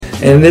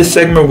And in this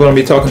segment, we're going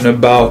to be talking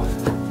about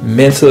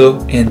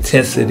mental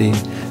intensity.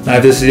 Now,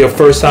 if this is your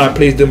first time,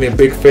 please do me a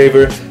big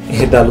favor and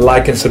hit that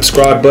like and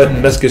subscribe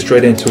button. Let's get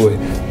straight into it.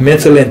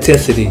 Mental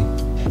intensity.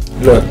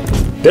 Look,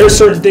 there are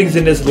certain things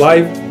in this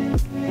life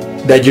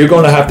that you're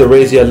going to have to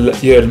raise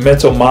your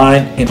mental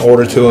mind in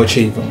order to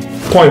achieve them.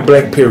 Point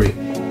blank, period.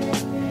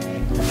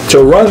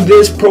 To run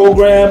this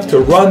program, to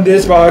run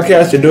this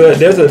podcast, to do it,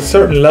 there's a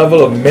certain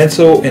level of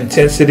mental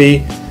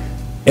intensity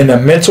and a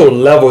mental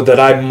level that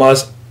I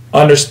must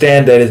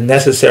understand that is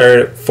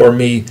necessary for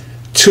me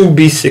to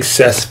be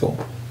successful.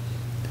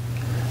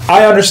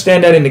 I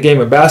understand that in the game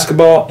of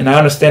basketball, and I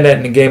understand that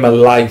in the game of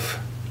life.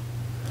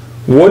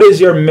 What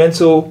is your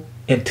mental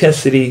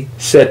intensity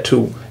set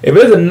to? If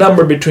there's a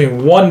number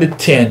between 1 to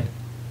 10,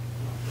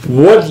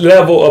 what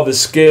level of the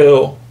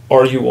scale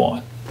are you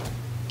on?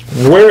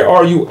 Where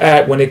are you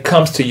at when it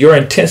comes to your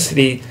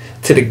intensity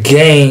to the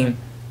game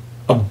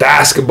of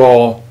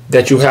basketball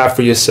that you have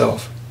for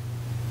yourself?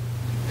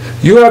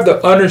 You have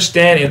to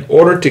understand, in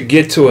order to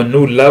get to a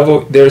new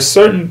level, there are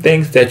certain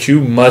things that you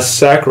must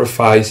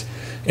sacrifice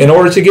in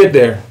order to get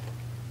there.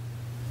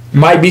 It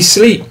might be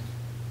sleep.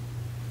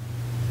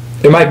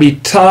 It might be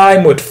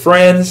time with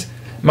friends.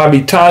 It might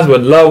be times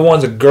with loved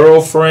ones, a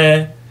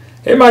girlfriend.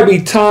 It might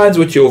be times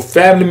with your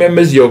family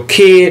members, your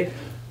kid.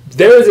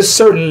 There is a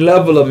certain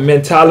level of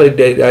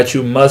mentality that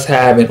you must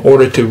have in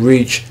order to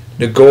reach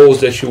the goals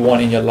that you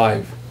want in your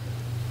life.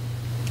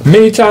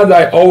 Many times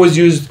I always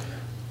use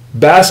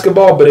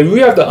basketball, but if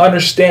you have to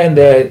understand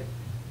that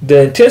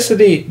the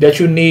intensity that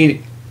you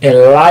need in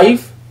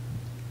life,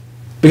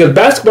 because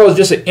basketball is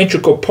just an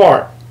integral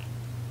part.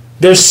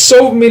 There's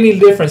so many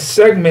different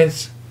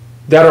segments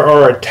that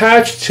are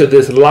attached to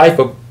this life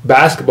of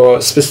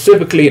basketball,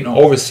 specifically an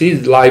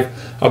overseas life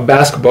of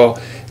basketball,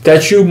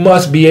 that you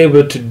must be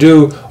able to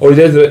do, or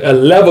there's a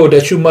level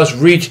that you must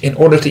reach in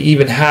order to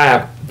even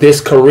have this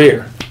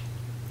career.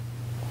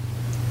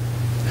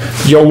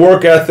 Your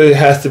work ethic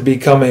has to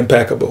become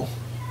impeccable.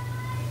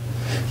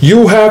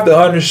 You have to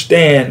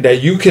understand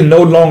that you can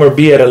no longer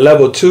be at a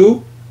level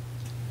 2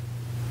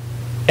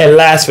 and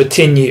last for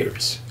 10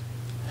 years,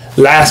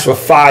 last for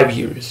 5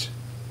 years.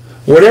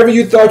 Whatever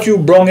you thought you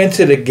brought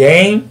into the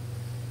game,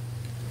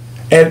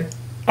 and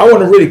I want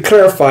to really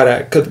clarify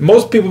that, because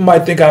most people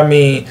might think I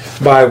mean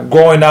by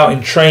going out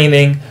and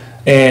training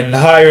and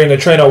hiring a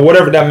trainer, or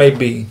whatever that may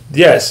be.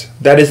 Yes,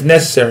 that is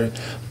necessary.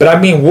 But I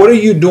mean, what are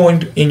you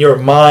doing in your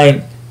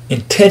mind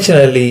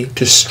intentionally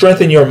to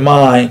strengthen your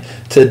mind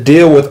to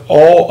deal with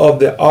all of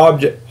the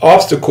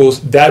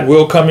obstacles that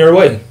will come your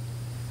way?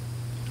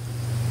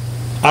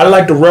 I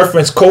like to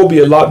reference Kobe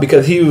a lot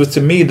because he was,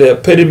 to me, the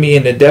epitome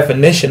and the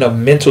definition of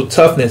mental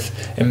toughness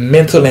and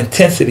mental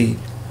intensity.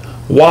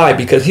 Why?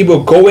 Because he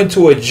will go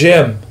into a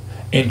gym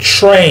and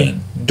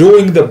train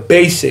doing the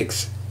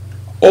basics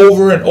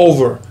over and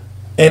over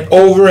and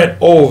over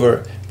and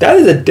over. That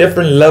is a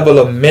different level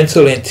of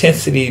mental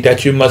intensity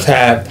that you must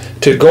have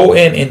to go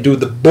in and do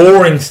the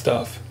boring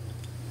stuff.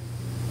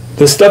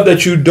 The stuff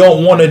that you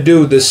don't want to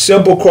do, the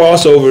simple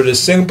crossover, the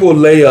simple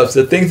layups,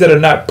 the things that are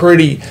not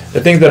pretty,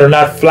 the things that are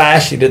not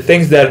flashy, the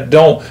things that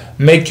don't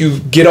make you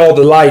get all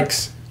the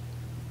likes,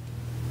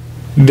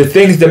 the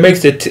things that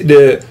makes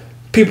the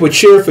people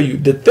cheer for you,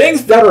 the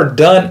things that are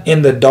done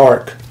in the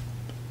dark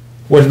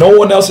when no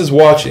one else is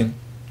watching,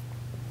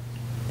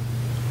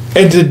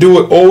 and to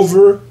do it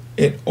over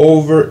and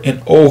over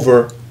and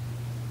over,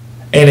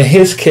 and in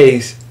his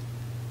case,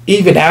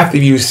 even after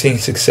you've seen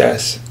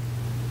success.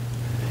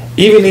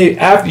 Even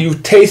after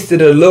you've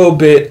tasted a little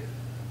bit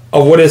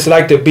of what it's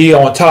like to be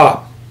on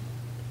top.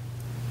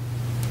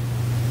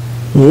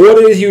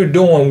 What are you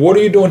doing? What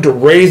are you doing to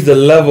raise the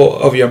level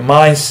of your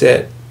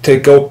mindset to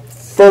go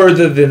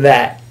further than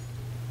that?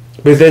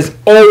 Because there's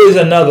always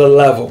another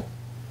level.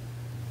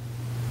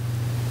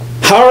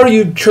 How are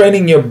you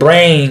training your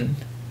brain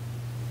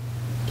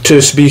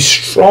to be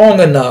strong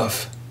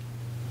enough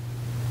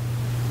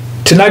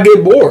to not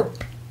get bored?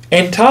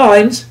 And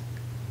times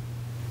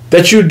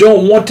that you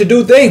don't want to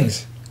do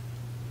things.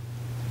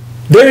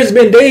 There's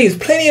been days,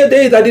 plenty of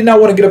days, I did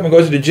not want to get up and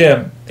go to the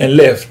gym and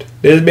lift.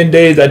 There's been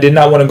days I did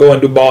not want to go and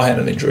do ball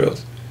handling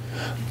drills.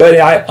 But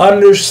I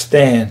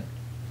understand,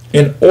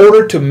 in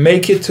order to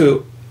make it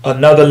to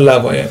another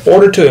level, in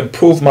order to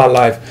improve my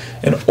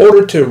life, in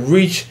order to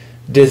reach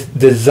this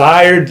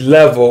desired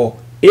level,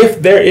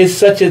 if there is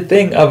such a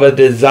thing of a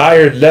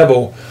desired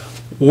level,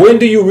 when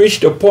do you reach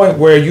the point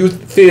where you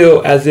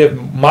feel as if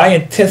my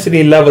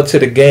intensity level to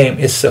the game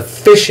is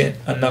sufficient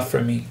enough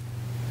for me?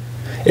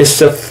 It's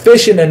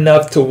sufficient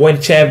enough to win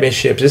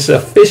championships. It's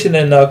sufficient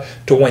enough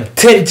to win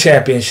 10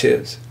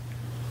 championships.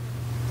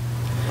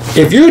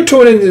 If you're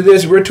tuning into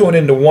this, we're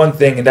tuning into one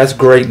thing, and that's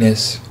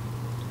greatness.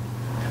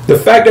 The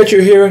fact that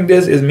you're hearing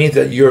this means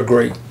that you're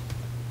great.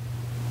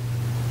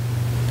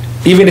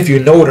 Even if you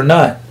know it or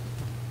not.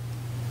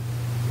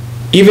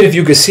 Even if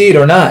you can see it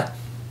or not.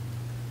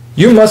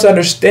 You must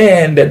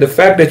understand that the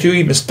fact that you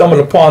even stumbled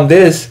upon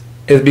this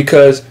is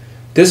because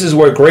this is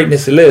where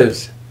greatness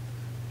lives.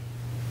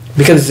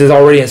 Because it's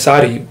already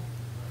inside of you.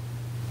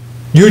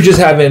 You just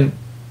haven't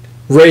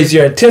raise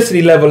your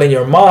intensity level in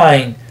your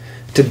mind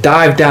to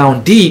dive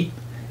down deep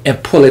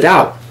and pull it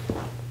out.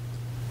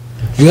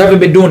 You haven't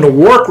been doing the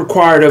work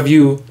required of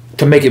you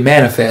to make it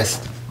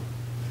manifest.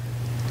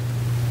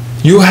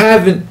 You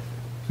haven't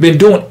been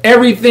doing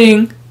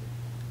everything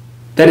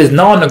that is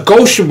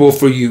non-negotiable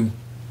for you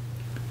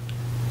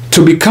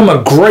to become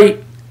a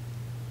great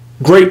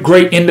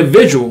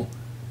individual.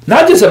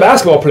 Not just a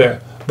basketball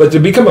player, but to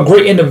become a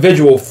great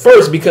individual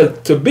first, because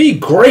to be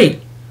great,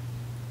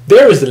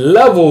 there is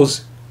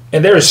levels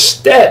and there are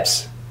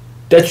steps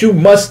that you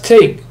must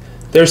take.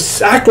 There's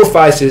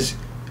sacrifices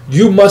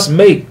you must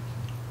make.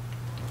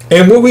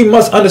 And what we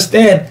must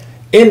understand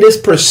in this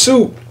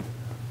pursuit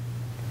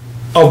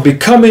of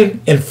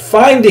becoming and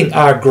finding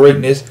our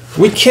greatness,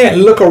 we can't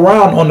look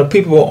around on the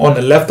people on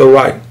the left or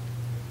right.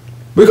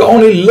 We can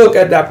only look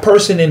at that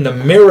person in the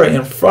mirror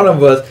in front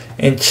of us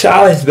and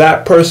challenge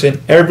that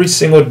person every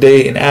single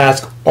day and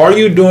ask, are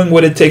you doing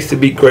what it takes to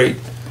be great?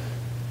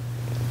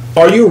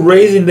 Are you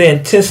raising the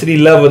intensity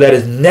level that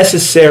is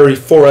necessary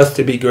for us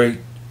to be great?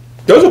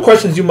 Those are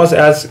questions you must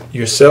ask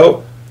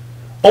yourself.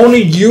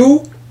 Only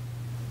you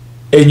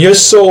and your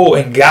soul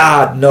and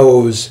God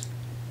knows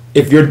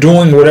if you're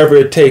doing whatever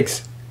it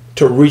takes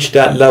to reach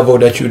that level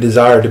that you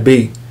desire to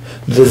be.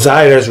 The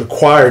desire that is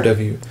required of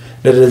you.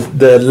 That is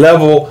the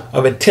level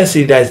of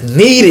intensity that is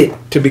needed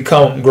to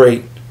become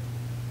great.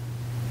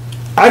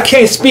 I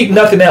can't speak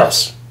nothing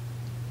else.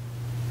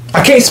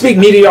 I can't speak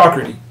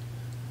mediocrity.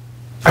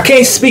 I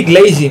can't speak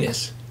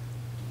laziness.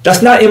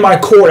 That's not in my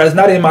core. That's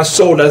not in my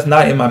soul. That's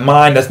not in my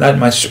mind. That's not in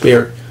my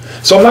spirit.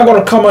 So I'm not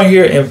going to come on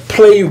here and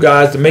play you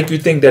guys to make you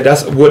think that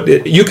that's what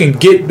you can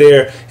get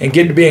there and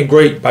get to being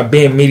great by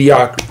being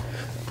mediocre.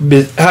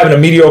 Having a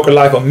mediocre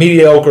life, a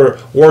mediocre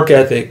work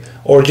ethic,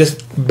 or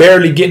just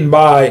barely getting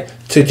by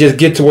to just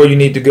get to where you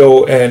need to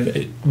go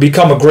and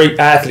become a great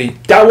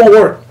athlete. That won't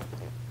work.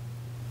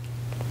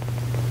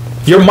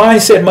 Your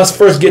mindset must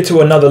first get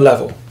to another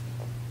level.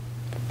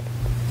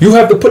 You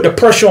have to put the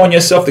pressure on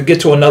yourself to get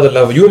to another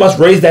level. You must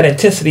raise that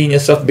intensity in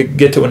yourself to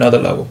get to another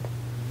level.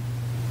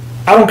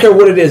 I don't care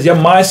what it is. Your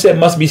mindset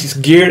must be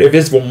geared. If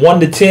it's from 1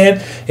 to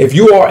 10, if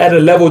you are at a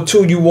level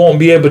 2, you won't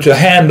be able to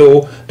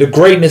handle the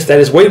greatness that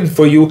is waiting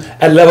for you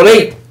at level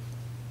 8.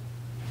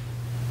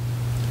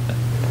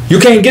 You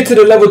can't get to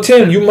the level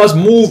 10. You must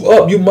move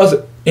up. You must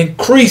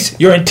increase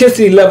your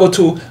intensity level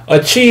to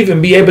achieve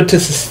and be able to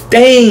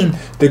sustain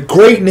the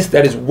greatness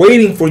that is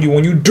waiting for you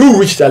when you do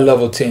reach that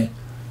level 10.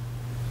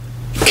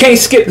 You can't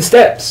skip the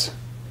steps.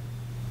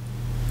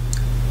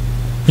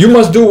 You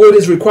must do what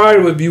is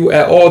required of you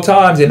at all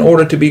times in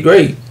order to be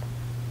great.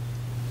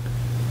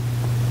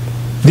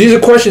 These are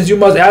questions you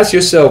must ask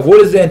yourself.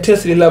 What is the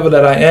intensity level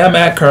that I am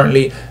at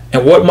currently,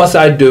 and what must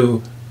I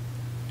do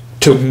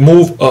to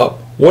move up?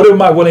 What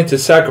am I willing to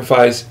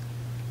sacrifice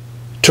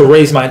to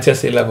raise my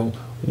intensity level?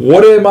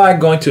 What am I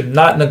going to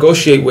not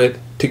negotiate with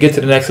to get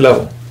to the next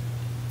level?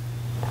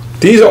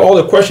 These are all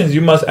the questions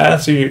you must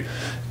ask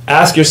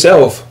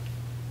yourself.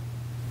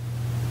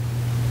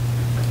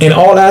 In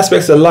all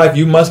aspects of life,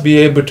 you must be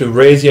able to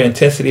raise your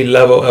intensity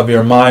level of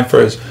your mind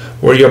first.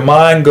 Where your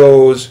mind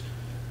goes,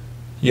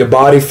 your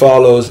body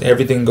follows,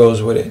 everything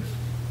goes with it.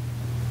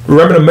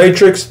 Remember The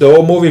Matrix, the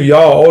old movie? If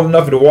y'all are old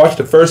enough to watch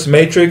the first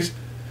Matrix,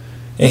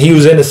 and he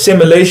was in a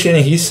simulation,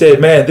 and he said,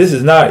 man, this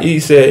is not, he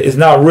said, it's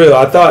not real.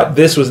 I thought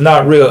this was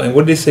not real. And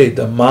what did they say?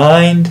 The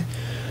mind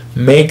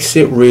makes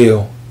it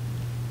real.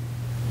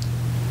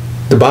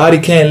 The body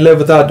can't live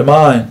without the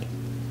mind.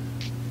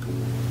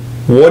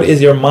 What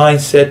is your mind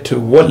set to?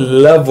 What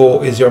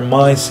level is your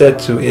mind set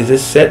to? Is it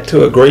set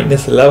to a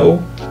greatness level?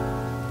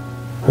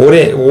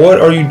 What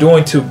are you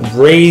doing to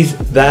raise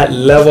that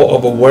level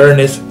of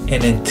awareness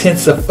and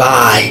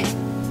intensify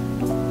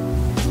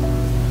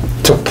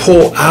to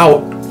pull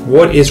out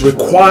what is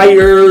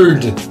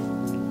required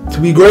to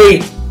be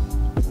great?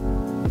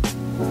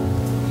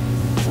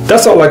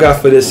 That's all I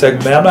got for this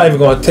segment, man. I'm not even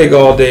going to take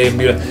all day and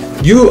be like,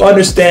 you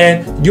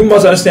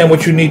must understand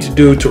what you need to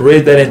do to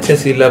raise that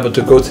intensity level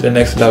to go to the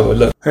next level.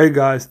 Look. Hey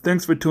guys,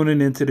 thanks for tuning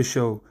into the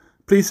show.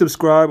 Please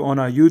subscribe on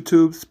our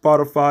YouTube,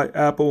 Spotify,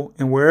 Apple,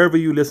 and wherever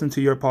you listen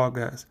to your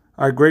podcast.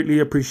 I greatly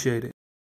appreciate it.